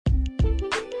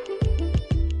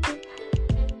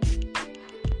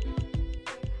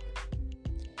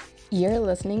You're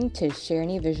listening to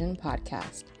Sharni Vision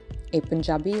Podcast, a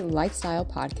Punjabi lifestyle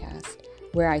podcast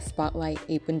where I spotlight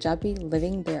a Punjabi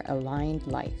living their aligned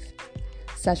life.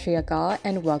 Sat Shri Akal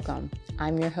and welcome.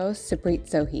 I'm your host,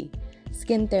 Supreet Sohi,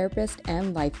 skin therapist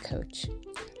and life coach.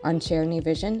 On Sharni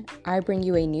Vision, I bring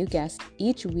you a new guest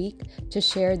each week to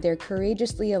share their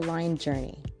courageously aligned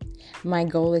journey. My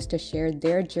goal is to share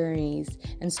their journeys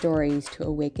and stories to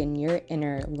awaken your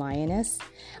inner lioness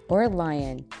or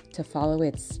lion to follow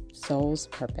its soul's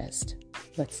purpose.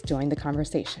 Let's join the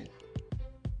conversation.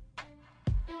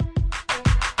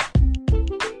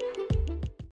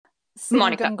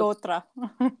 Monica Gangotra.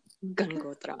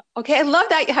 Gangotra. Okay, I love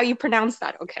that how you pronounce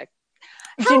that. Okay.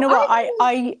 Do you know what?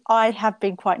 I have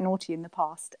been quite naughty in the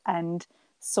past and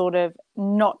sort of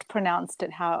not pronounced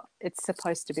it how it's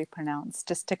supposed to be pronounced,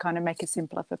 just to kind of make it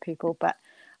simpler for people. But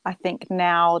I think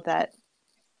now that,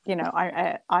 you know,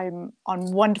 I'm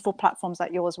on wonderful platforms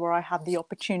like yours where I have the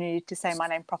opportunity to say my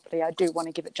name properly, I do want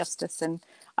to give it justice, and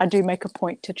I do make a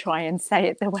point to try and say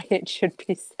it the way it should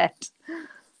be said.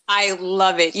 I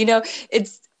love it.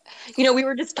 We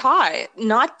were just taught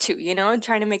not to,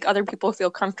 trying to make other people feel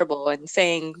comfortable and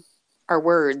saying our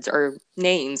words or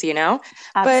names, Absolutely.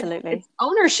 But it's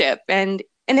ownership. And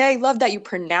I love that you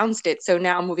pronounced it. So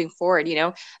now moving forward,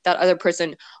 that other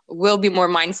person will be more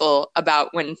mindful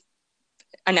about when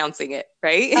announcing it,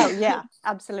 right? Oh yeah,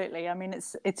 absolutely. I mean,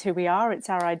 it's who we are, it's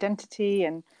our identity,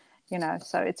 and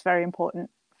so it's very important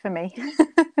for me.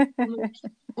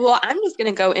 Well, I'm just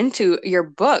going to go into your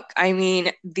book. I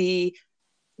mean, the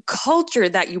culture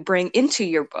that you bring into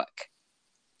your book.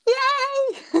 Yay!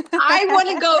 I want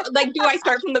to go, do I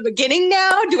start from the beginning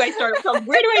now? Do I start from,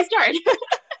 where do I start?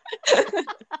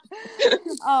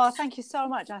 Oh, thank you so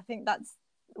much. I think that's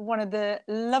one of the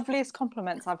loveliest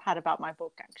compliments I've had about my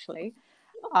book, actually.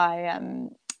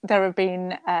 There have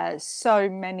been so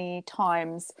many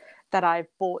times that I've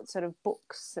bought sort of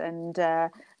books and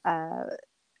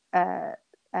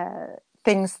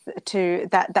things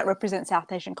that represent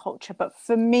South Asian culture, but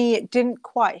for me it didn't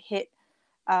quite hit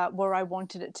where I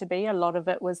wanted it to be. A lot of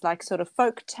it was like sort of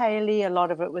folk tale-y, a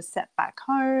lot of it was set back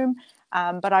home,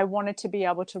 but I wanted to be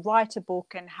able to write a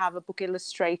book and have a book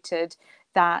illustrated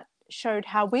that showed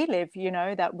how we live,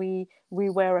 that we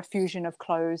wear a fusion of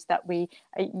clothes, that we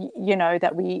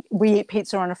eat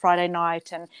pizza on a Friday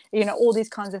night, and all these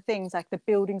kinds of things, like the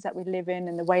buildings that we live in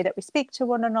and the way that we speak to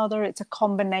one another. It's a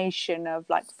combination of,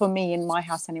 like, for me in my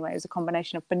house anyway, it was a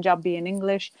combination of Punjabi and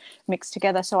English mixed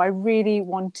together. So I really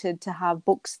wanted to have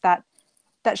books that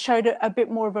showed a bit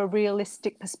more of a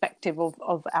realistic perspective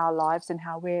of our lives and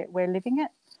how we're living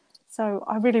it. So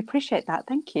I really appreciate that.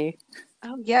 Thank you.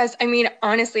 Oh, yes. I mean,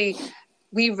 honestly,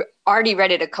 we've already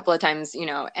read it a couple of times,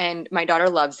 and my daughter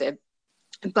loves it.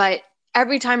 But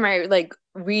every time I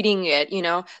reading it,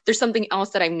 there's something else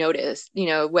that I've noticed,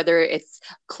 whether it's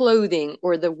clothing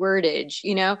or the wordage,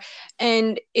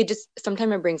 and it just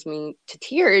sometimes it brings me to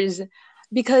tears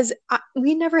because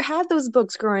we never had those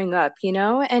books growing up,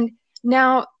 and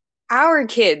now our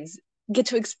kids get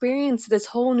to experience this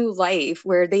whole new life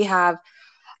where they have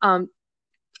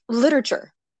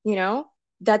literature,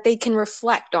 that they can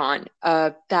reflect on,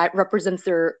 that represents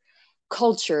their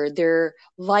culture, their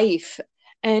life.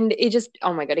 And it just,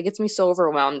 oh my God, it gets me so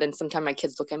overwhelmed. And sometimes my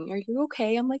kids look at me, are you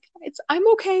okay? I'm like, I'm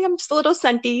okay. I'm just a little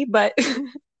senti, but,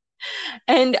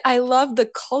 and I love the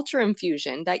culture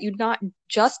infusion that you not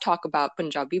just talk about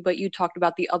Punjabi, but you talked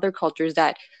about the other cultures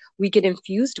that we get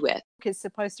infused with. It's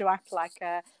supposed to act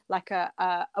like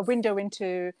a window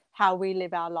into how we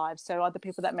live our lives, so other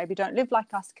people that maybe don't live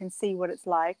like us can see what it's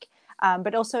like,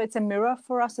 but also it's a mirror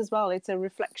for us as well. It's a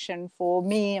reflection for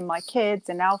me and my kids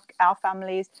and our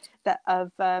families that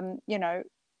of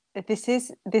this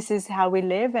is how we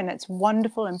live, and it's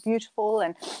wonderful and beautiful.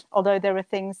 And although there are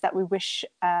things that we wish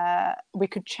we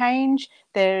could change,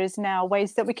 there is now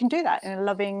ways that we can do that in a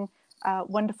loving,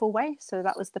 wonderful way. So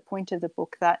that was the point of the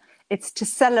book, that it's to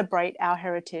celebrate our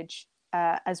heritage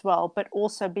as well, but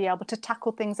also be able to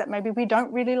tackle things that maybe we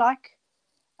don't really like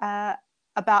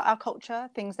about our culture,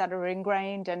 things that are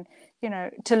ingrained, and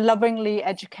to lovingly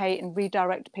educate and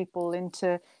redirect people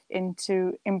into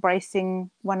embracing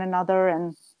one another,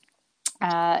 and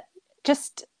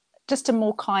just a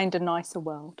more kind and nicer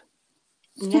world.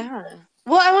 Yeah.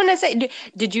 Well, I want to say,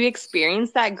 did you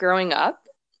experience that growing up?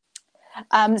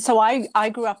 So I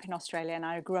grew up in Australia, and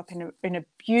I grew up in a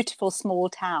beautiful small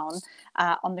town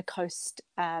on the coast,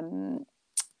 on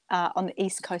the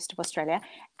east coast of Australia,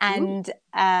 and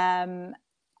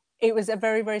it was a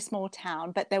very, very small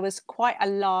town, but there was quite a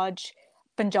large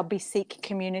Punjabi Sikh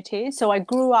community. So I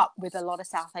grew up with a lot of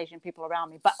South Asian people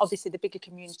around me, but obviously the bigger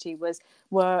community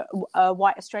were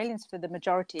white Australians for the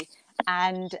majority,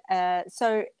 and so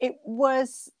it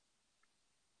was.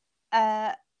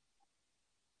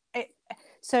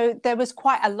 So there was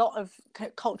quite a lot of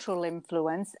cultural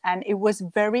influence, and it was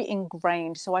very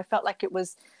ingrained. So I felt like it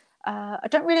was. I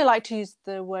don't really like to use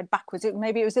the word backwards. It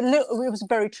was a little. It was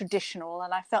very traditional,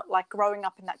 and I felt like growing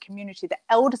up in that community, the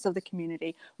elders of the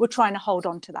community were trying to hold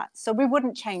on to that, so we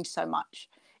wouldn't change so much,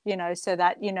 so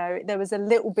that there was a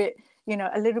little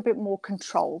bit more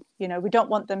control. We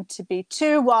don't want them to be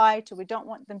too white, or we don't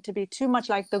want them to be too much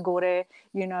like the Gore,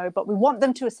 but we want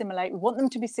them to assimilate. We want them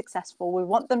to be successful. We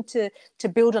want them to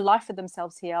build a life for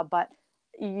themselves here. But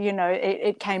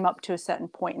it came up to a certain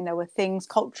point, and there were things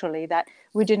culturally that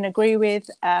we didn't agree with,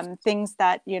 things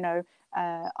that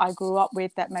I grew up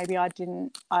with that maybe I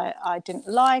didn't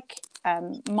like.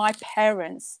 My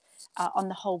parents, on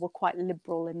the whole, were quite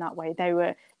liberal in that way.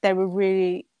 They were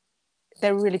really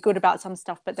good about some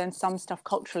stuff, but then some stuff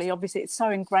culturally, obviously it's so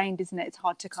ingrained, isn't it? It's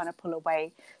hard to kind of pull away.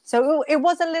 So it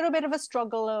was a little bit of a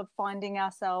struggle of finding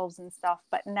ourselves and stuff.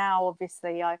 But now,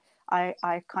 obviously, I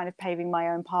kind of paving my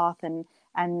own path and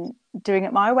doing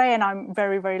it my way. And I'm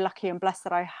very, very lucky and blessed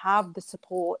that I have the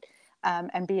support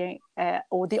and being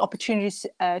or the opportunities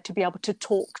to be able to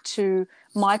talk to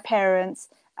my parents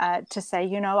to say,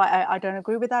 I don't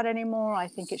agree with that anymore. I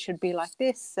think it should be like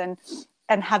this.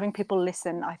 And having people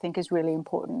listen, I think, is really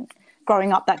important.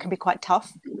 Growing up, that can be quite tough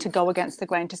to go against the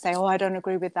grain, to say, I don't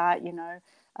agree with that,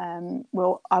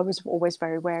 Well, I was always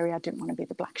very wary. I didn't want to be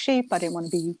the black sheep. I didn't want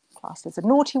to be classed as a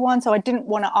naughty one. So I didn't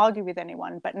want to argue with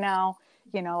anyone. But now,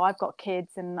 I've got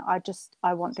kids, and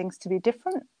I want things to be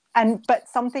different. But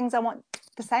some things I want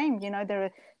the same. There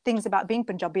are things about being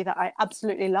Punjabi that I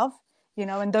absolutely love,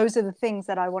 and those are the things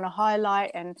that I want to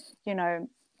highlight, and,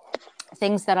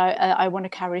 things that I want to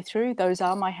carry through. Those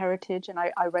are my heritage, and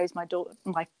I raise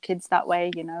my kids that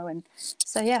way, and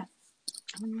so yeah.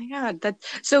 Oh my God,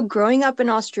 so growing up in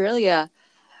Australia,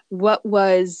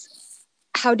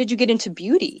 how did you get into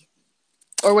beauty,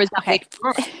 or was that okay?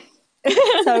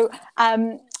 So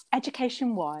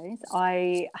education wise,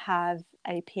 I have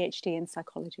a PhD in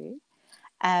psychology.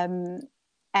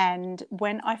 And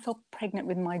when I fell pregnant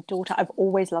with my daughter, I've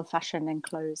always loved fashion and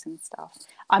clothes and stuff.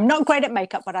 I'm not great at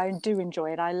makeup, but I do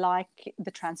enjoy it. I like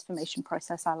the transformation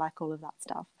process. I like all of that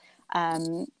stuff.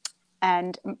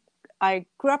 And I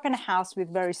grew up in a house with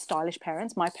very stylish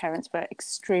parents. My parents were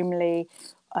extremely,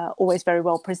 always very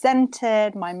well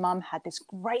presented. My mum had this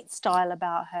great style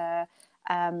about her.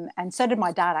 And so did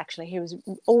my dad, actually. He was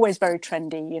always very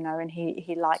trendy, and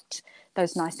he liked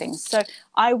those nice things. So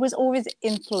I was always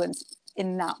influenced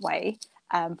in that way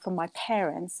from my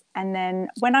parents. And then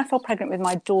when I fell pregnant with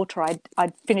my daughter,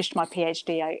 I'd finished my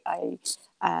PhD.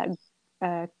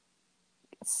 I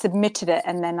submitted it,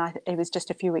 and then it was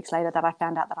just a few weeks later that I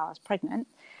found out that I was pregnant.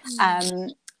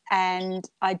 And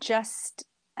I just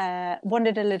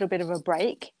wanted a little bit of a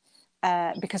break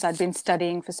because I'd been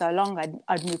studying for so long.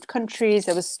 I'd moved countries.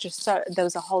 There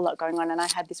was a whole lot going on, and I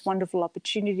had this wonderful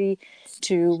opportunity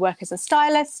to work as a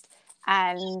stylist.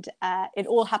 And it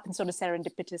all happened sort of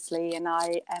serendipitously, and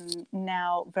I am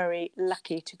now very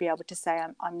lucky to be able to say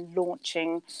I'm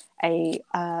launching a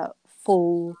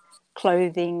full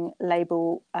clothing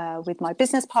label with my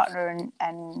business partner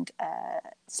and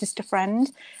sister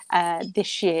friend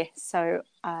this year. So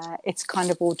it's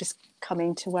kind of all just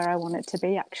coming to where I want it to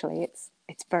be. Actually,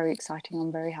 it's very exciting.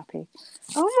 I'm very happy.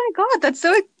 Oh my God, that's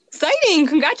so exciting!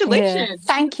 Congratulations!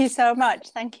 Yeah. Thank you so much.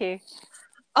 Thank you.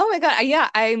 Oh my God, yeah,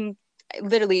 I'm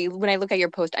literally, when I look at your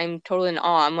post, I'm totally in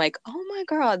awe. I'm like, oh my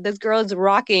God, this girl is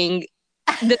rocking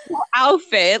this whole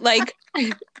outfit. Like,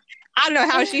 I don't know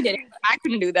how she did it. I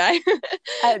couldn't do that.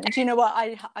 Do you know what?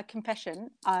 A confession.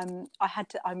 I'm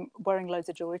wearing loads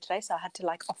of jewelry today, so I had to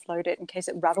offload it in case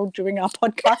it rattled during our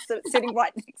podcast. So it's sitting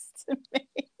right next to me.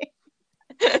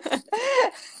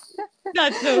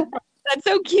 That's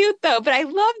so cute, though. But I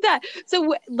love that.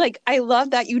 So, I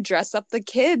love that you dress up the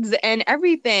kids and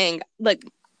everything.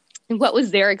 What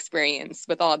was their experience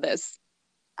with all this?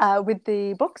 With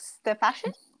the books, the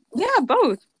fashion? Yeah,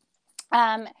 both.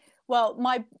 Well,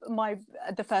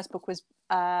 the first book was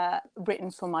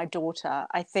written for my daughter.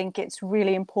 I think it's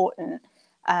really important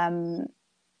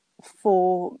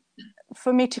for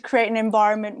me to create an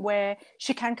environment where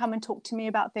she can come and talk to me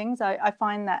about things.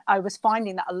 I was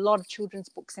finding that a lot of children's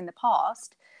books in the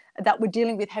past that were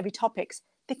dealing with heavy topics,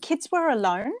 the kids were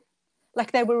alone.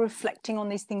 They were reflecting on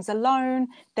these things alone.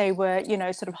 They were,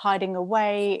 sort of hiding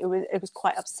away. It was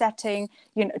quite upsetting,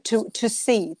 to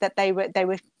see that they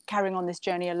were carrying on this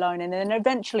journey alone, and then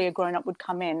eventually a grown-up would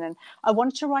come in. And I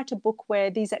wanted to write a book where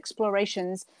these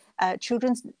explorations,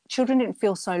 children didn't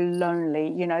feel so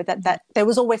lonely, you know, that there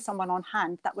was always someone on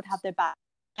hand that would have their back,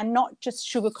 and not just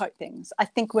sugarcoat things. I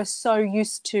think we're so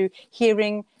used to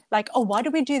hearing like, oh, why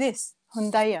do we do this?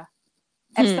 Hundaya.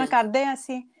 Esta cardea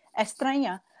así,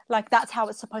 extraña. Like, that's how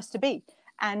it's supposed to be.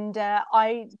 And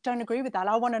I don't agree with that.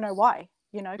 I want to know why,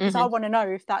 you know, because I want to know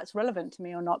if that's relevant to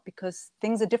me or not, because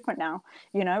things are different now,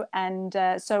 you know. And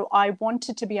so I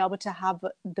wanted to be able to have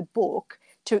the book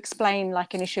to explain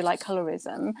like an issue like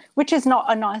colorism, which is not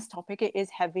a nice topic. It is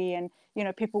heavy, and, you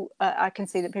know, people, I can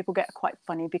see that people get quite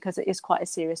funny because it is quite a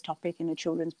serious topic in a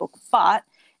children's book, but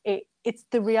it's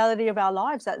the reality of our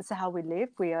lives. That's how we live.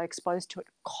 We are exposed to it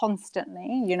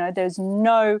constantly. You know, there's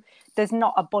not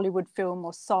a Bollywood film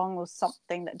or song or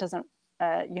something that doesn't,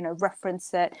 you know,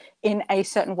 reference it in a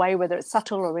certain way, whether it's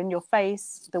subtle or in your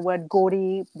face. The word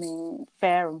gaudy, meaning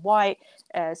fair and white,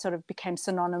 sort of became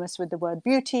synonymous with the word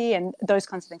beauty and those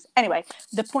kinds of things. Anyway,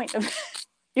 the point of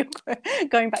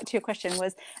going back to your question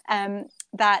was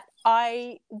that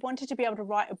I wanted to be able to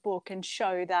write a book and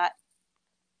show that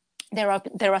there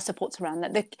are supports around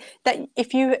that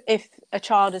if a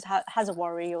child has a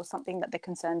worry or something that they're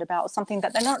concerned about, or something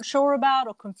that they're not sure about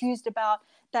or confused about,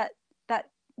 that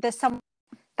there's some,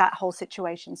 that whole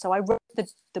situation. So I wrote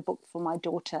the book for my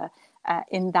daughter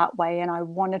in that way, and I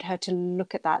wanted her to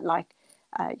look at that like,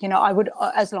 you know, I would,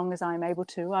 as long as I'm able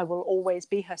to, I will always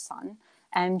be her sun,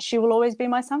 and she will always be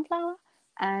my sunflower,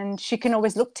 and she can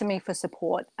always look to me for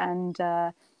support. And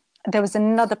there was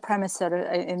another premise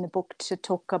in the book to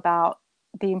talk about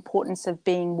the importance of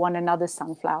being one another's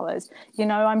sunflowers. You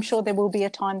know, I'm sure there will be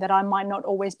a time that I might not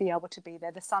always be able to be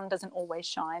there. The sun doesn't always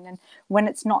shine. And when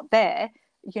it's not there,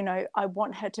 you know, I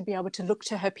want her to be able to look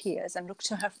to her peers and look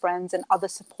to her friends and other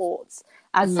supports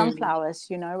as sunflowers,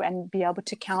 you know, and be able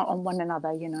to count on one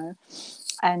another, you know.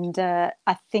 And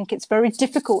I think it's very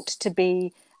difficult to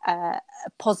be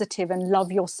positive and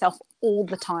love yourself all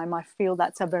the time. I feel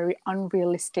that's a very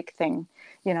unrealistic thing,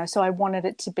 you know. So I wanted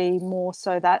it to be more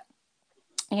so that,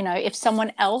 you know, if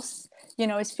someone else, you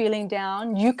know, is feeling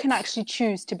down, you can actually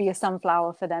choose to be a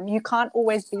sunflower for them. You can't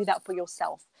always be that for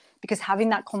yourself, because having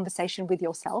that conversation with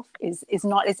yourself is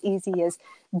not as easy as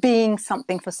being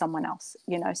something for someone else,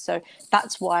 you know. So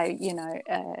that's why, you know,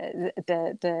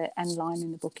 the end line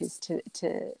in the book is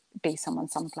to be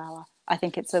someone's sunflower. I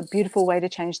think it's a beautiful way to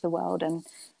change the world,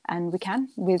 and we can,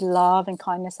 with love and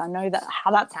kindness. I know that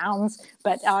how that sounds,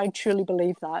 but I truly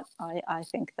believe that. I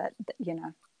think that, you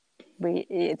know,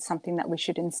 it's something that we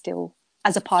should instill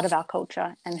as a part of our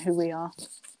culture and who we are.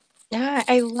 Yeah,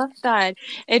 I love that.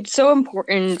 It's so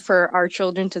important for our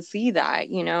children to see that,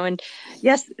 you know. And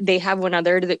yes, they have one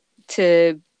other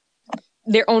to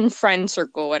their own friend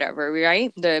circle, whatever,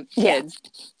 right? The kids.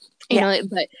 You know,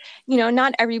 but, you know,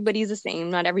 not everybody's the same.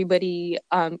 Not everybody,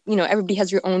 you know, everybody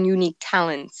has your own unique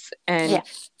talents, and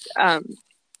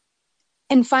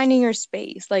finding your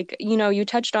space. Like, you know, you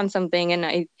touched on something,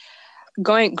 and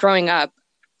growing up,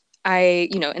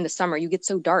 you know, in the summer, you get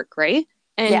so dark, right?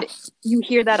 And you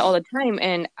hear that all the time.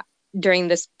 And during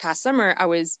this past summer, I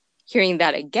was hearing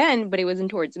that again, but it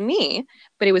wasn't towards me,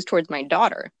 but it was towards my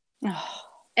daughter.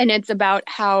 And it's about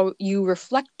how you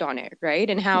reflect on it, right?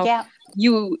 And how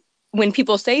you, when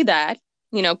people say that,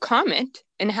 you know, comment,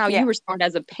 and how you respond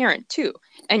as a parent too,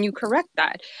 and you correct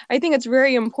that. I think it's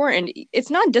very important. It's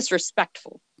not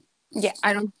disrespectful.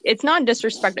 It's not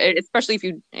disrespectful, especially if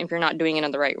you're not doing it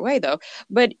in the right way, though.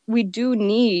 But we do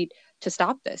need to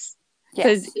stop this,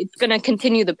 because it's going to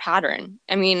continue the pattern.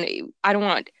 I mean, I don't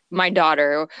want my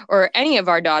daughter or any of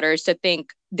our daughters to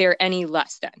think they're any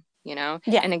less than, you know?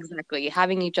 And exactly,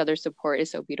 having each other's support is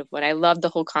so beautiful. And I love the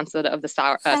whole concept of the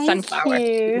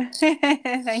sunflower.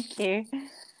 Thank you.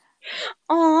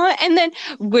 Oh, and then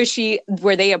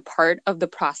were they a part of the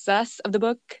process of the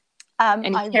book?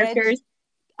 Any characters?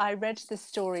 I read the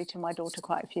story to my daughter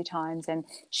quite a few times, and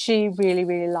she really,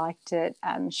 really liked it.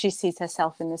 She sees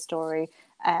herself in the story.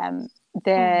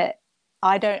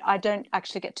 I don't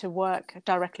actually get to work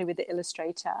directly with the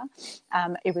illustrator.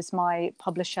 It was my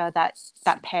publisher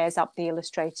that pairs up the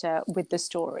illustrator with the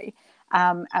story.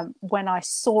 And when I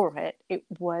saw it, it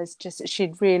was just,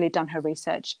 she'd really done her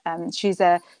research. She's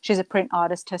a print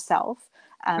artist herself,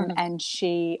 and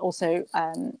she also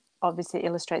obviously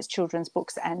illustrates children's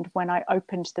books. And when I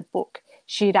opened the book,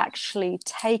 she'd actually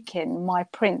taken my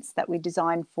prints that we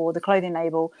designed for the clothing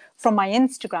label from my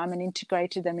Instagram and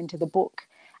integrated them into the book.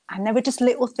 And there were just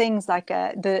little things like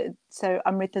so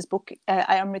Amrita's book,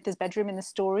 Amrita's bedroom in the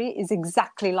story is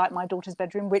exactly like my daughter's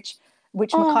bedroom, which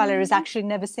Michaela has actually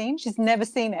never seen. She's never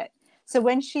seen it. So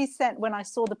when I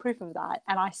saw the proof of that,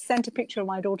 and I sent a picture of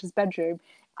my daughter's bedroom,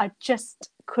 I just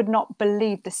could not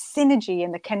believe the synergy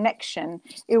and the connection.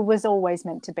 It was always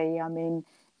meant to be. I mean,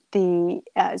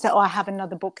 so I have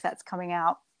another book that's coming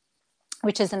out,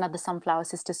 which is another Sunflower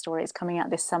Sister story. It's coming out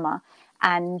this summer,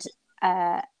 and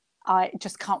I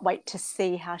just can't wait to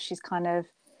see how she's kind of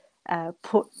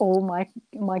put all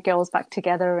my girls back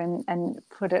together and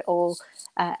put it all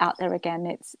out there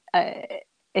again.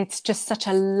 It's just such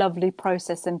a lovely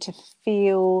process, and to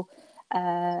feel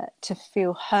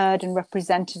heard and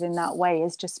represented in that way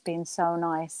has just been so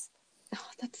nice. Oh,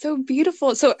 that's so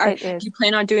beautiful. So do you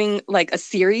plan on doing like a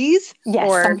series? Yes,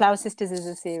 Sunflower Sisters is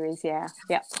a series. Yeah.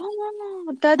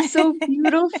 Oh, that's so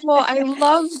beautiful. I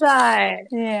love that.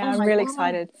 Yeah, Oh I'm my really God.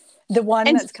 excited. The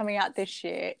one that's coming out this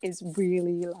year is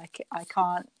really like I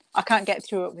can't get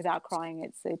through it without crying.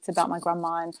 It's about my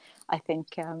grandma, and I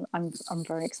think I'm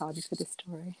very excited for this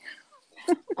story.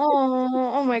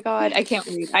 Oh my God. I can't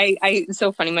wait. It's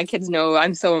so funny. My kids know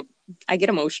I get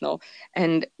emotional,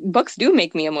 and books do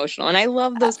make me emotional. And I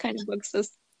love those kind of books.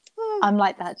 I'm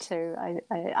like that too. I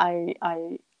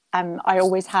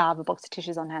always have a box of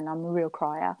tissues on hand. I'm a real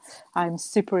crier. I'm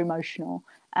super emotional.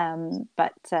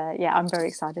 But yeah, I'm very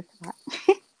excited for that.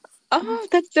 Oh,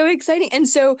 that's so exciting. And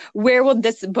so where will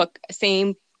this book,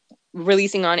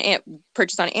 releasing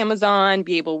purchase on Amazon,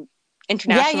 be able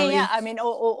internationally? Yeah. I mean,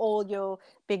 all your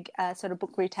big sort of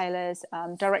book retailers,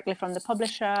 directly from the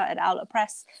publisher at Outlet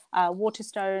Press,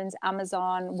 Waterstones,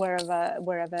 Amazon,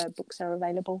 wherever books are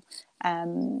available.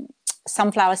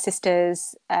 Sunflower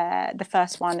Sisters, the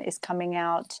first one is coming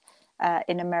out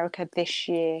in America this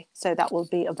year, so that will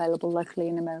be available locally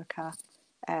in America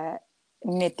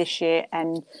mid this year,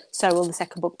 and so will the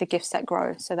second book, The Gifts That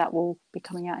Grow, so that will be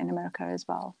coming out in America as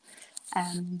well.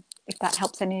 If that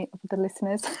helps any of the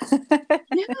listeners.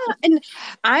 Yeah, and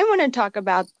I want to talk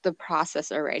about the process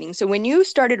of writing. So when you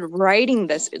started writing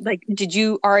this, like, did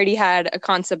you already had a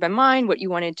concept in mind, what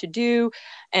you wanted to do,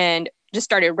 and just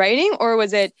started writing, or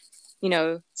was it,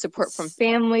 support from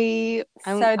family?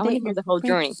 I want to hear the whole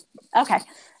journey. Okay.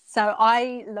 So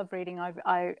I love reading.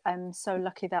 I am so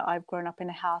lucky that I've grown up in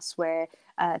a house where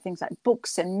things like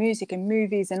books and music and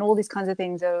movies and all these kinds of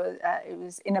things, it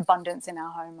was in abundance in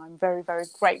our home. I'm very, very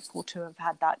grateful to have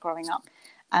had that growing up.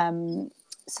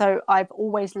 So I've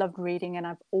always loved reading, and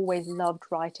I've always loved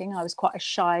writing. I was quite a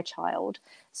shy child.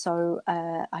 So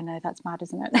I know that's mad,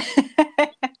 isn't it?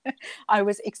 I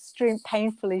was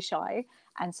painfully shy.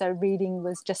 And so reading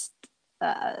was just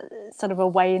sort of a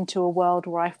way into a world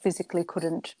where I physically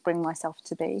couldn't bring myself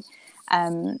to be.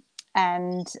 And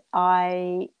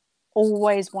I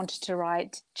always wanted to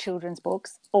write children's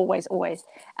books, always.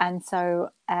 And so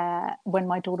when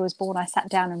my daughter was born, I sat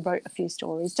down and wrote a few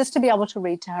stories just to be able to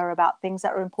read to her about things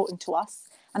that are important to us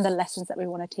and the lessons that we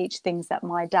want to teach, things that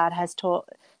my dad has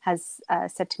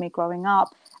said to me growing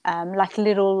up, like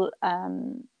little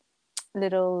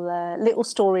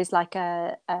stories, like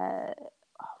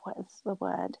what is the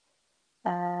word?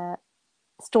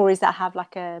 Stories that have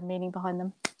like a meaning behind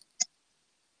them.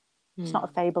 It's not a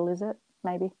fable, is it?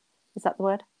 Maybe. Is that the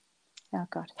word? Oh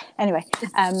God. Anyway,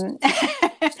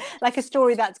 like a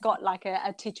story that's got like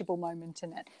a teachable moment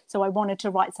in it. So I wanted to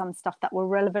write some stuff that were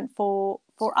relevant for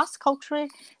us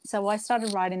culturally. So I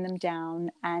started writing them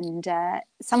down, and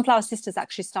Sunflower Sisters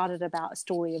actually started about a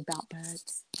story about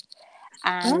birds.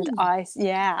 And I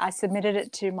submitted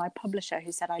it to my publisher,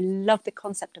 who said, I love the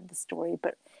concept of the story,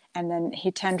 and then he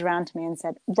turned around to me and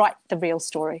said, write the real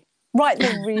story.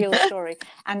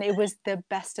 And it was the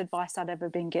best advice I'd ever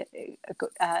been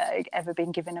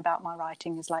given about my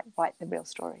writing, is like, write the real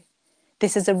story.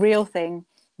 This is a real thing.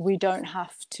 We don't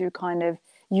have to kind of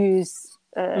use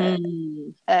like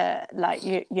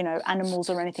animals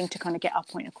or anything to kind of get our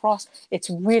point across. It's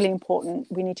really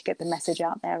important. We need to get the message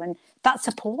out there, and that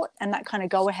support and that kind of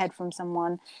go ahead from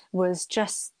someone was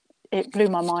just, it blew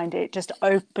my mind. It just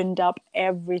opened up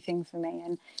everything for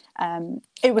me, and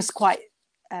it was quite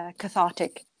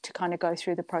cathartic to kind of go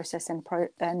through the process and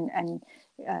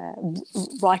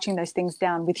writing those things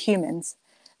down with humans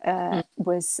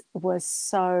was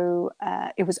so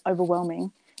it was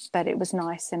overwhelming, but it was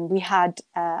nice. And we had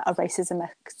a racism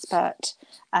expert,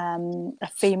 a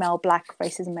female Black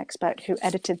racism expert, who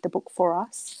edited the book for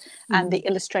us. And the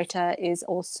illustrator is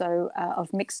also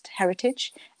of mixed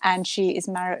heritage, and she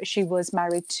was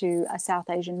married to a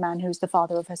South Asian man who's the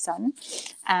father of her son.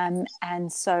 And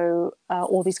so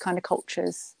all these kind of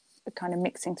cultures are kind of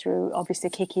mixing through. Obviously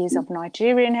Kiki is of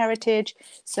Nigerian heritage,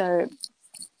 so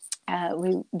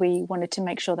we wanted to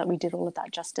make sure that we did all of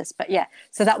that justice. But yeah,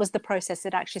 so that was the process.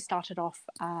 It actually started off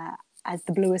as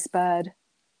The Bluest Bird,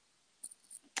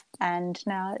 and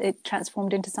now it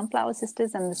transformed into Sunflower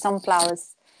Sisters, and the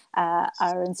sunflowers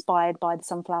are inspired by the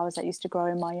sunflowers that used to grow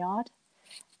in my yard,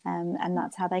 and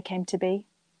that's how they came to be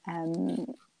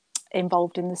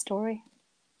involved in the story.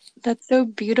 That's so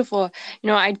beautiful.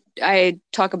 I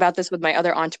talk about this with my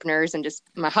other entrepreneurs and just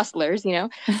my hustlers, a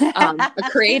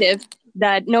creative,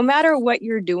 that no matter what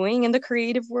you're doing in the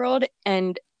creative world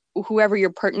and whoever you're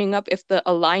partnering up, if the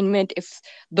alignment, if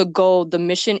the goal, the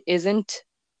mission isn't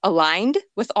aligned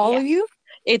with all of you,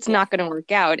 it's not going to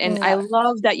work out. And I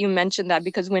love that you mentioned that,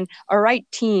 because when a right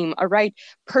team, a right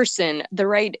person, the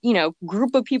right,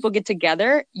 group of people get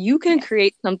together, you can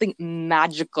create something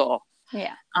magical.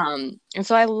 Yeah. And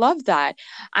so I love that.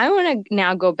 I want to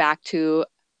now go back to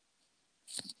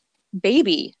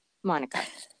baby Monica.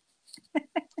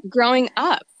 Growing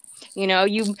up,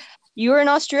 you were in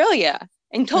Australia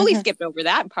and totally skipped over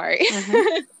that part.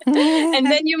 And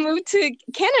then you moved to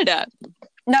Canada.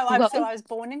 No, I was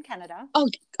born in Canada.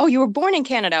 Oh, you were born in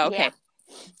Canada. Okay.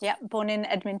 Yeah, born in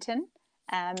Edmonton.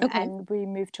 And we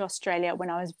moved to Australia when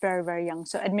I was very, very young.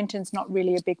 So Edmonton's not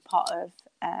really a big part of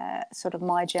sort of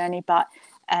my journey, but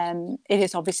it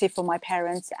is obviously for my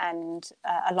parents, and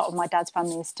a lot of my dad's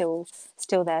family is still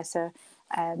there. So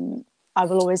I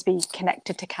will always be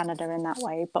connected to Canada in that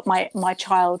way. But my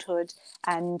childhood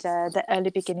and the early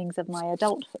beginnings of my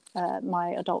adult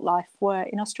life were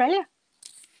in Australia.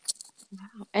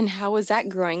 Wow. And how was that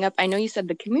growing up? I know you said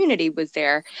the community was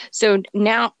there. So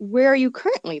now, where are you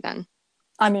currently then?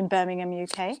 I'm in Birmingham,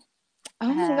 UK. Oh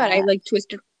my God, I like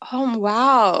twisted. Oh,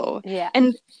 wow. Yeah.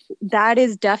 And that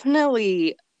is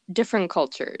definitely different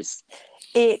cultures.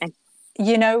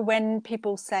 When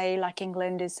people say like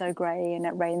England is so grey and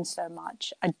it rains so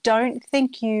much, I don't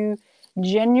think you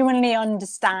genuinely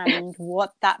understand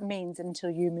what that means until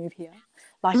you move here.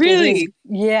 Like, really?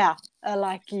 Yes.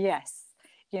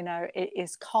 It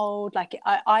is cold. Like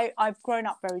I've grown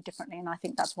up very differently, and I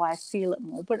think that's why I feel it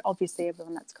more. But obviously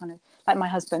everyone, that's kind of like my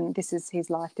husband, this is his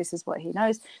life, this is what he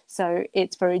knows. So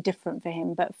it's very different for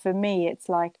him. But for me, it's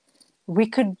like we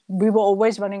were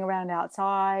always running around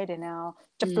outside in our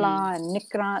tefla and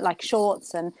nikra, like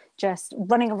shorts, and just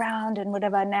running around and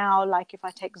whatever. Now, like if I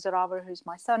take Zoravar, who's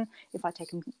my son, if I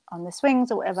take him on the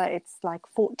swings or whatever, it's like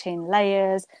 14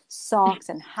 layers, socks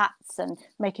and hats, and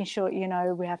making sure,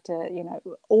 we have to,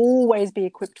 always be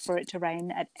equipped for it to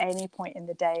rain at any point in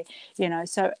the day,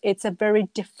 so it's a very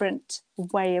different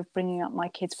way of bringing up my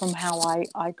kids from how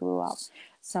I grew up.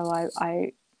 So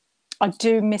I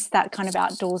do miss that kind of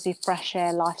outdoorsy, fresh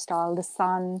air lifestyle, the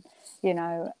sun,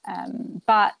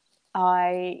 but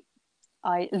I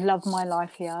love my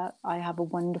life here. I have a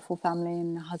wonderful family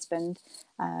and a husband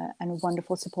and a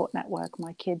wonderful support network.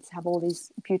 My kids have all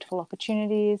these beautiful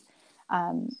opportunities.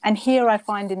 And here I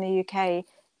find in the UK,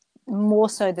 more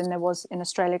so than there was in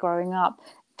Australia growing up,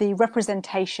 the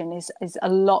representation is a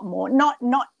lot more, not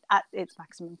at its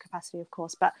maximum capacity, of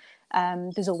course, but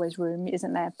there's always room,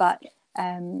 isn't there? But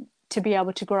to be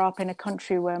able to grow up in a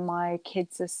country where my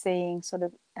kids are seeing sort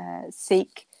of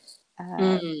Sikh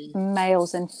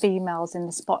males and females in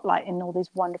the spotlight in all these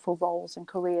wonderful roles and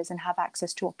careers, and have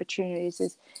access to opportunities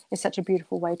is such a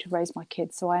beautiful way to raise my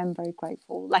kids. So I am very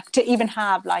grateful. Like to even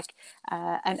have like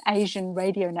an Asian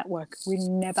radio network, I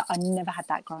never had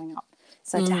that growing up.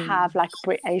 So to have like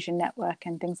Brit Asian network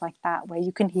and things like that, where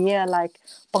you can hear like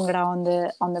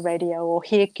Bhangra on the radio or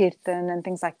hear Kirtan and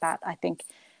things like that, I think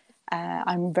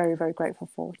I'm very, very grateful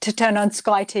for. To turn on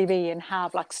Sky TV and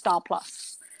have like Star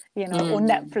Plus, or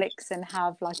Netflix, and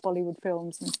have like Bollywood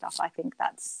films and stuff. I think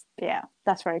that's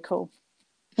very cool.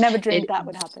 Never dreamed that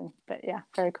would happen, but yeah,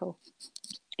 very cool.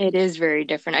 It is very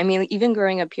different. I mean, even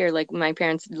growing up here, like my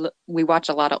parents, we watch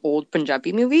a lot of old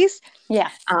Punjabi movies. Yeah.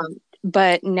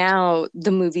 But now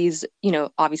the movies,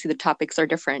 obviously the topics are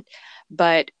different,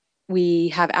 but we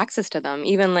have access to them.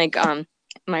 Even like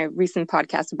my recent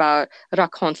podcast about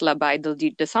Rakhaunsla by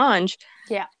Diljit Dosanjh.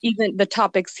 Yeah. Even the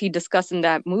topics he discussed in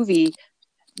that movie,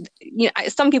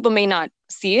 some people may not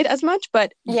see it as much,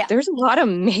 but there's a lot of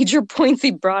major points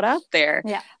he brought up there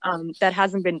that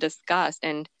hasn't been discussed.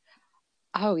 And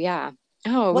oh yeah.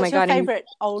 Oh What's my God. What's your favorite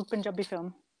old Punjabi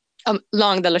film?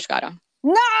 Long the Lashkara.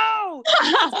 No!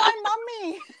 That's my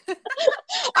mummy!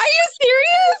 Are you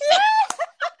serious? Yeah!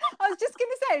 I was just going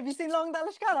to say, have you seen Long the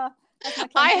Lashkara?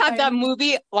 I have that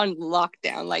movie on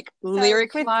lockdown, like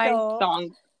lyric-wise,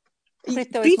 song.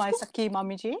 Krito is my Saki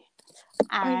Mamiji.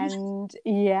 And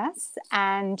yes,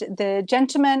 and the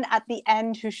gentleman at the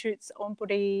end who shoots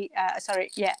Ompuri,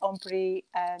 Ompuri,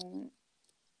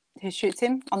 who shoots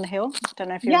him on the hill. Don't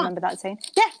know if you remember that scene.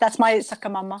 Yeah, that's my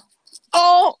Sakamama.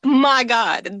 Oh my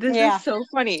God, this is so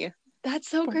funny. That's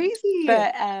so crazy.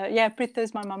 But yeah, Pritha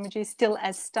is my mamaji, still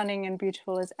as stunning and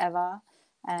beautiful as ever.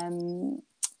 And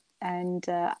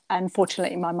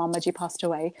unfortunately, my mamaji passed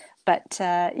away. But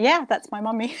yeah, that's my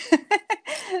mummy.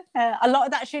 A lot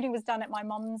of that shooting was done at my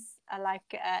mum's,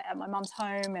 at my mum's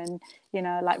home, and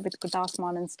like with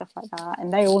Gurdasman and stuff like that.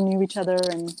 And they all knew each other,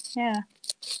 and yeah,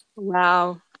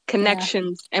 Wow. yeah,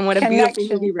 Connections. And what a beautiful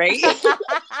connection. movie, right?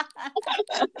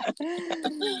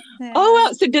 Oh, Yeah. wow.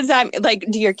 So does that, like,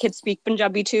 do your kids speak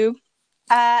Punjabi too?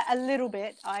 A little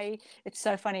bit. It's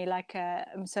so funny. Like,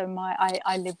 so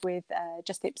I live with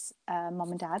Justip's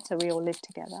mom and dad, so we all live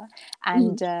together. Mhm.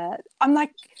 And I'm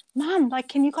like, Mom, like,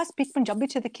 can you guys speak Punjabi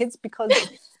to the kids, because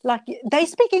like they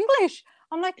speak English?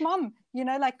 I'm like, Mom,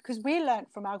 like, because we learned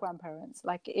from our grandparents.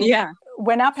 Like, if Yeah.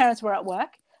 when our parents were at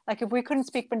work, like if we couldn't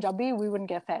speak Punjabi, we wouldn't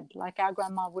get fed. Like our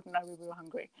grandma wouldn't know we were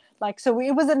hungry. Like, so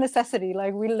it was a necessity.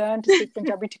 Like we learned to speak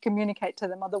Punjabi to communicate to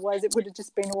them. Otherwise, it would have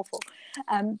just been awful.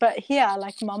 But here,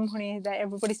 like mum, honey,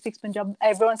 everybody speaks Punjab,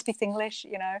 everyone speaks English,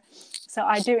 So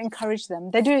I do encourage them.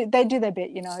 They do their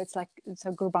bit, It's like,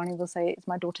 so Gurbani will say, it's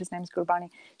my daughter's name's Gurbani.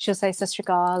 She'll say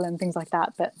Sasrikal and things like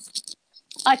that. But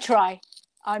I try.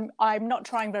 I'm not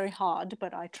trying very hard,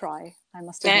 but I try. I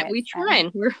must And admit. we try,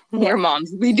 and we're Yeah,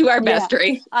 moms. We do our yeah, best,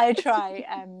 right? I try.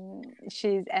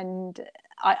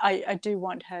 I do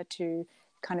want her to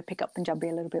kind of pick up Punjabi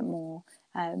a little bit more.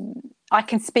 I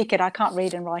can speak it. I can't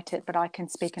read and write it, but I can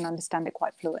speak and understand it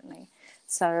quite fluently.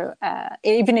 So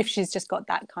even if she's just got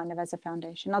that kind of as a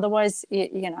foundation, otherwise,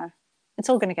 it's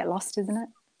all going to get lost, isn't it?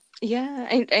 Yeah,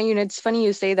 and it's funny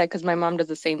you say that because my mom does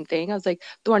the same thing. I was like,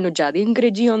 "ਤੁਹਾਨੂੰ ਜ਼ਿਆਦਾ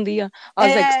ਅੰਗਰੇਜ਼ੀ ਆਉਂਦੀ ਆ?" I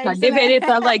was like, Isn't "ਸਾਡੇ ਵੇਲੇ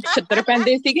ਤਾਂ like it? 76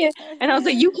 ਪੈਂਦੇ ਸੀਗੇ." And I was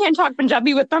like, "You can't talk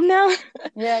Punjabi with them now."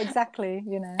 Yeah, exactly.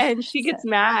 And she So gets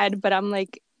mad, but I'm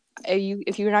like,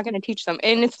 if you're not going to teach them.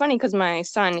 And it's funny because my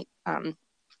son,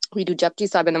 we do Japji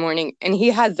Sahib in the morning, and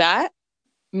he has that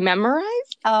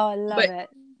memorized, oh, I love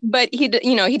but it.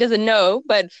 he doesn't know,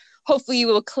 but hopefully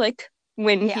you will click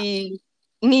when Yeah. he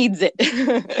needs it.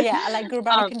 Yeah, like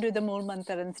Gurbani um, can do the Mool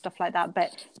Mantar and stuff like that, but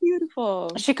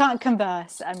Beautiful. she can't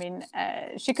converse. I mean,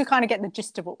 she could kind of get the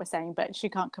gist of what we're saying, but she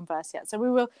can't converse yet. So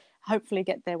we will hopefully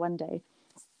get there one day.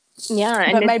 Yeah,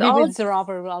 and But it's maybe all, with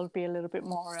Zarava, I'll be a little bit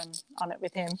more on it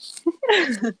with him.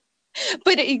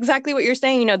 but exactly what you're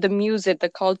saying, the music, the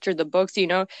culture, the books,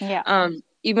 Yeah.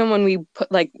 Even when we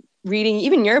put like reading,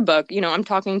 even your book, I'm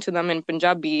talking to them in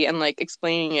Punjabi and like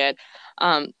explaining it.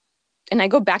 And I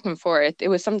go back and forth. It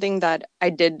was something that I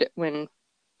did when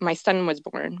my son was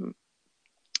born.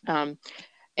 And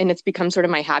it's become sort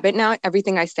of my habit now.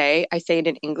 Everything I say it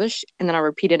in English and then I'll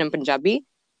repeat it in Punjabi.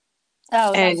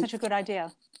 Oh, that's And such a good idea.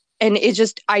 it's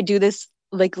just, I do this,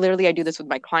 like literally I do this with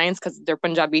my clients because they're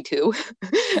Punjabi too.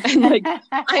 And like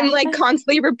I'm like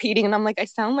constantly repeating and I'm like, I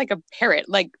sound like a parrot,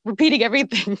 like repeating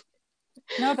everything.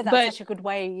 No, but that's But such a good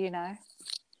way,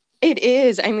 it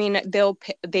is, I mean,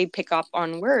 they pick up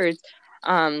on words.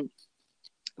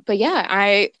 But yeah,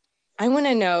 I want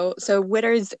to know, so what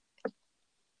is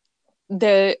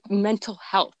the mental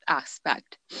health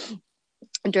aspect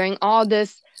during all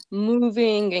this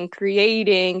moving and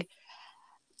creating,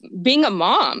 being a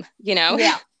mom,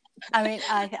 Yeah. I mean,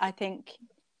 I think,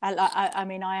 I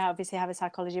mean, I obviously have a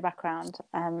psychology background,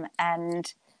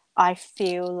 and I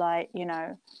feel like,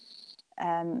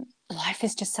 life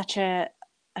is just such a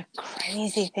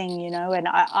crazy thing, and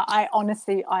I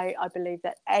honestly, I believe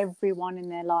that everyone in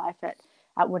their life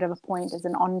at whatever point is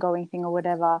an ongoing thing or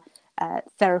whatever,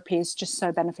 therapy is just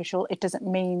so beneficial. It doesn't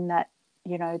mean that,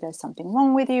 there's something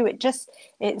wrong with you.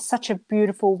 It's such a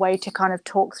beautiful way to kind of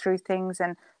talk through things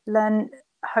and learn,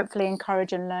 hopefully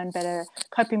encourage and learn better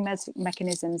coping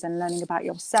mechanisms and learning about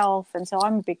yourself. And so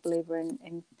I'm a big believer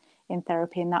in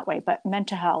therapy in that way. But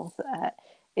mental health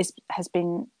has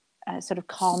been sort of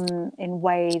come in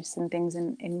waves and things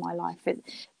in my life.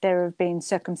 There have been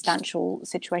circumstantial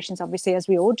situations, obviously, as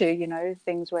we all do,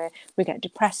 things where we get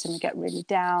depressed and we get really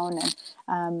down.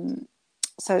 And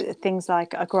so things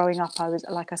like growing up, I was,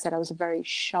 like I said, I was a very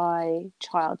shy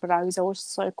child, but I was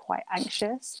also quite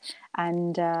anxious.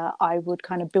 And I would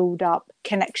kind of build up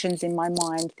connections in my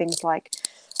mind, things like,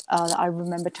 I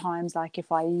remember times like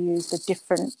if I used a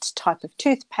different type of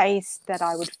toothpaste that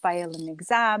I would fail an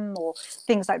exam or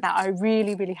things like that. I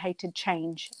really, really hated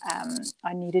change.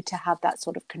 I needed to have that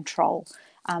sort of control,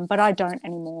 but I don't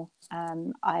anymore.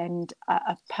 And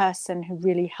a person who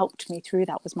really helped me through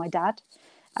that was my dad.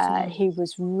 He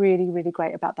was really, really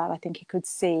great about that. I think he could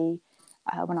see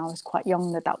when I was quite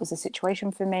young that was a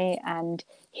situation for me. And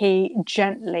he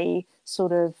gently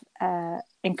sort of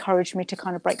encouraged me to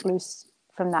kind of break loose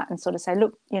from that and sort of say,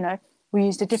 look, we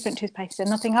used a different toothpaste and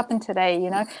nothing happened today,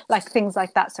 like things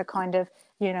like that. So kind of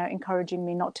encouraging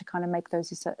me not to kind of make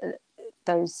those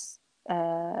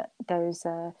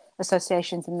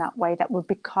associations in that way that were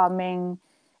becoming,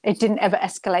 it didn't ever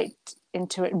escalate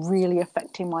into it really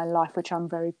affecting my life, which I'm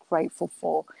very grateful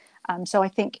for. So I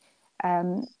think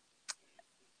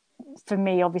for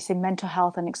me, obviously, mental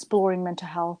health and exploring mental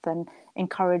health and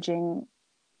encouraging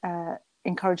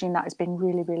that has been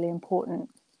really, really important.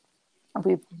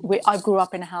 I grew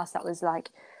up in a house that was like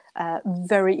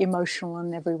very emotional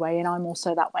in every way, and I'm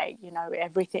also that way.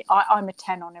 Everything. I'm a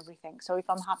 10 on everything. So if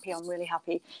I'm happy, I'm really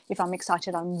happy. If I'm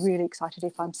excited, I'm really excited.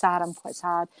 If I'm sad, I'm quite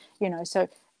sad. So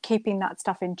keeping that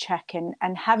stuff in check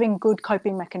and having good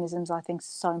coping mechanisms, I think, is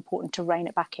so important to rein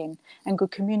it back in, and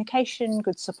good communication,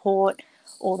 good support,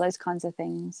 all those kinds of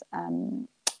things.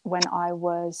 When I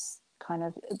was kind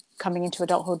of coming into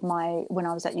adulthood, when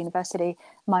I was at university,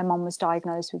 my mum was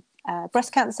diagnosed with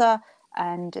breast cancer,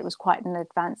 and it was quite an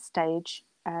advanced stage.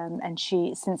 And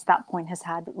she, since that point, has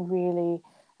had really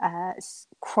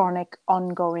chronic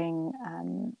ongoing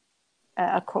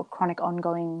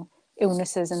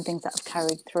illnesses and things that have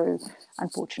carried through,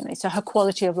 unfortunately. So her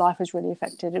quality of life was really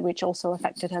affected, which also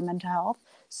affected her mental health.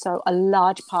 So a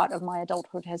large part of my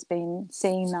adulthood has been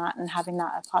seeing that and having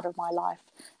that a part of my life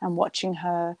and watching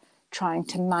her trying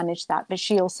to manage that. But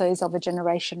she also is of a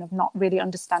generation of not really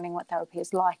understanding what therapy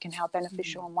is like and how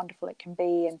beneficial and wonderful it can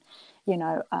be. And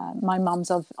my mum's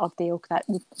of the ilk that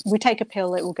we take a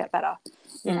pill, it will get better.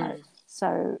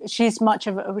 So she's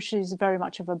very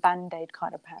much of a band-aid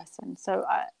kind of person. So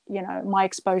my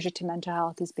exposure to mental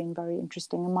health has been very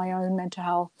interesting, and my own mental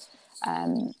health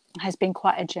has been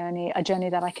quite a journey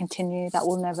that I continue, that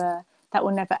will never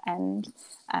end.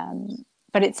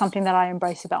 But it's something that I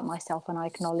embrace about myself, and I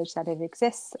acknowledge that it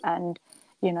exists. And,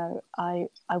 I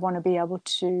want to be able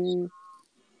to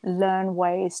learn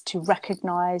ways to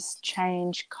recognize,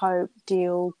 change, cope,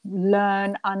 deal,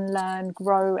 learn, unlearn,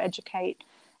 grow, educate,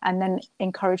 and then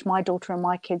encourage my daughter and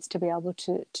my kids to be able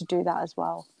to do that as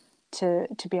well, to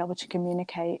be able to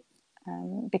communicate.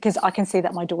 Because I can see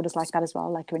that my daughter's like that as well.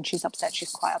 Like when she's upset,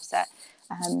 she's quite upset.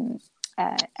 And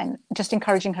just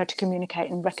encouraging her to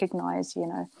communicate and recognize,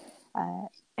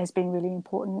 has been really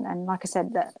important. And like I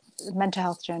said, the mental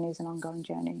health journey is an ongoing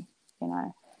journey.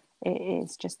 It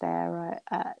is just there,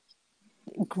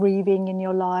 grieving in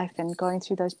your life and going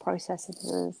through those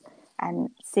processes and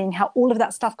seeing how all of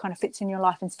that stuff kind of fits in your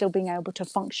life, and still being able to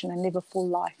function and live a full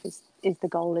life is the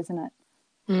goal, isn't it?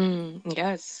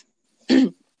 Yes.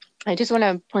 I just want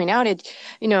to point out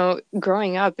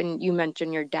growing up, and you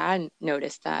mentioned your dad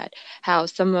noticed that, how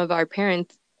some of our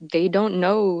parents, they don't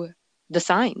know the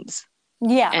signs.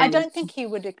 Yeah, I don't think he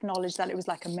would acknowledge that it was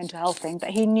like a mental health thing, but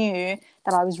he knew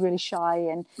that I was really shy,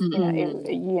 and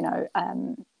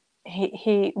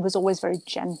he was always very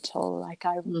gentle. Like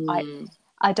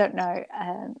I don't know.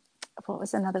 What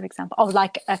was another example? Oh,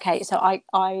 like, okay, so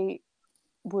I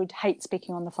would hate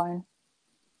speaking on the phone.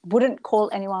 Wouldn't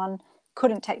call anyone,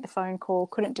 couldn't take the phone call,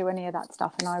 couldn't do any of that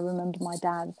stuff. And I remember my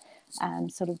dad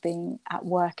sort of being at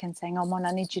work and saying, "Oh, Mon,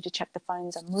 I need you to check the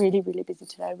phones. I'm really, really busy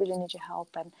today. I really need your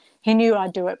help." And he knew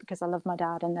I'd do it because I love my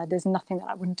dad, and there's nothing that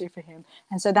I wouldn't do for him.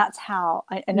 And so that's how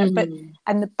but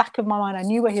and the back of my mind, I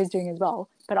knew what he was doing as well,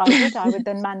 but I would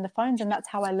then man the phones, and that's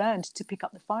how I learned to pick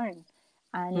up the phone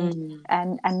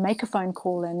and make a phone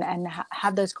call and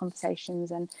have those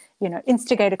conversations, and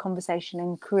instigate a conversation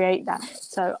and create that.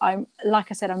 So I'm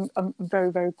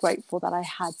very, very grateful that I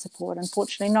had support.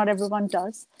 Unfortunately, not everyone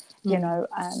does,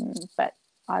 but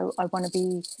I want to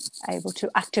be able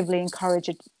to actively encourage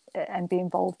it and be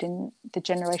involved in the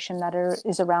generation that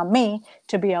is around me,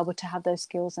 to be able to have those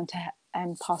skills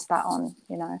and pass that on.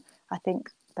 I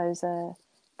think that's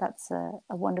a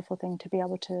wonderful thing to be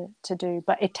able to do,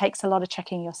 but it takes a lot of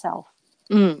checking yourself,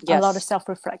 yes. A lot of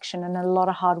self-reflection, and a lot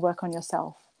of hard work on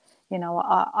yourself.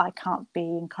 I can't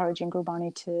be encouraging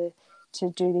Gurbani to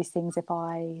do these things if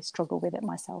I struggle with it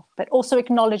myself, but also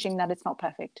acknowledging that it's not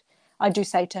perfect. I do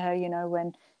say to her,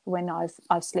 when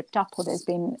I've slipped up, or there's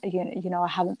been, I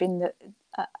haven't been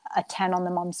a 10 on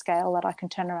the mom scale, that I can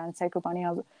turn around and say,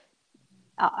 Gurbani,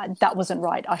 that wasn't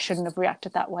right. I shouldn't have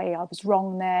reacted that way. I was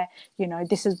wrong there.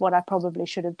 This is what I probably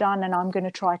should have done, and I'm going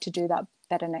to try to do that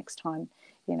better next time.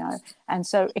 And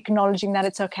so acknowledging that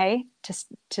it's okay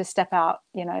to step out.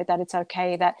 That it's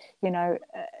okay that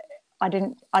I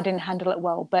didn't handle it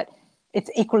well, but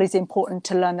it's equally as important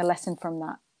to learn the lesson from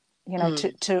that.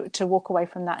 To walk away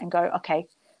from that and go, okay,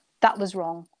 that was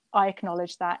wrong. I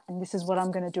acknowledge that, and this is what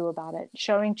I'm going to do about it.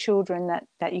 Showing children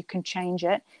that you can change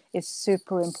it is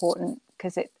super important,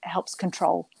 because it helps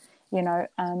control.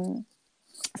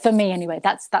 For me anyway,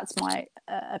 that's my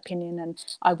opinion, and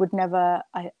I would never.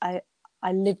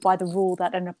 I live by the rule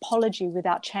that an apology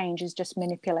without change is just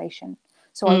manipulation.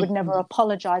 So I would never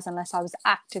apologize unless I was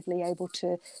actively able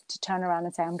to turn around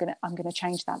and say, I'm gonna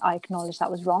change that. I acknowledge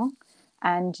that was wrong,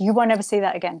 and you won't ever see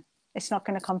that again. It's not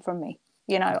going to come from me.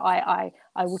 You know, I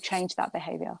will change that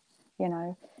behavior. You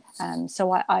know,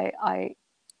 so I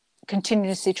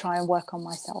continuously try and work on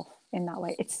myself in that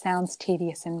way. It sounds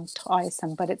tedious and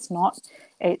tiresome, but it's not.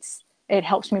 It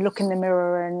helps me look in the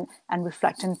mirror and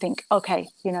reflect and think, okay,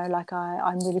 you know, like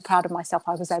I'm really proud of myself.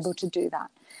 I was able to do that,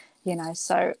 you know.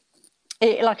 So,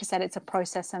 like I said, it's a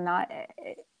process, and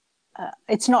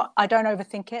it's not. I don't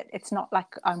overthink it. It's not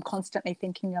like I'm constantly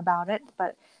thinking about it,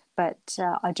 but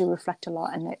I do reflect a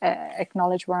lot and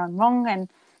acknowledge where I'm wrong. And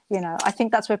you know, I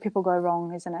think that's where people go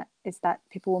wrong, isn't it? Is that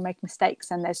people will make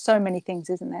mistakes, and there's so many things,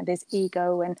 isn't there? There's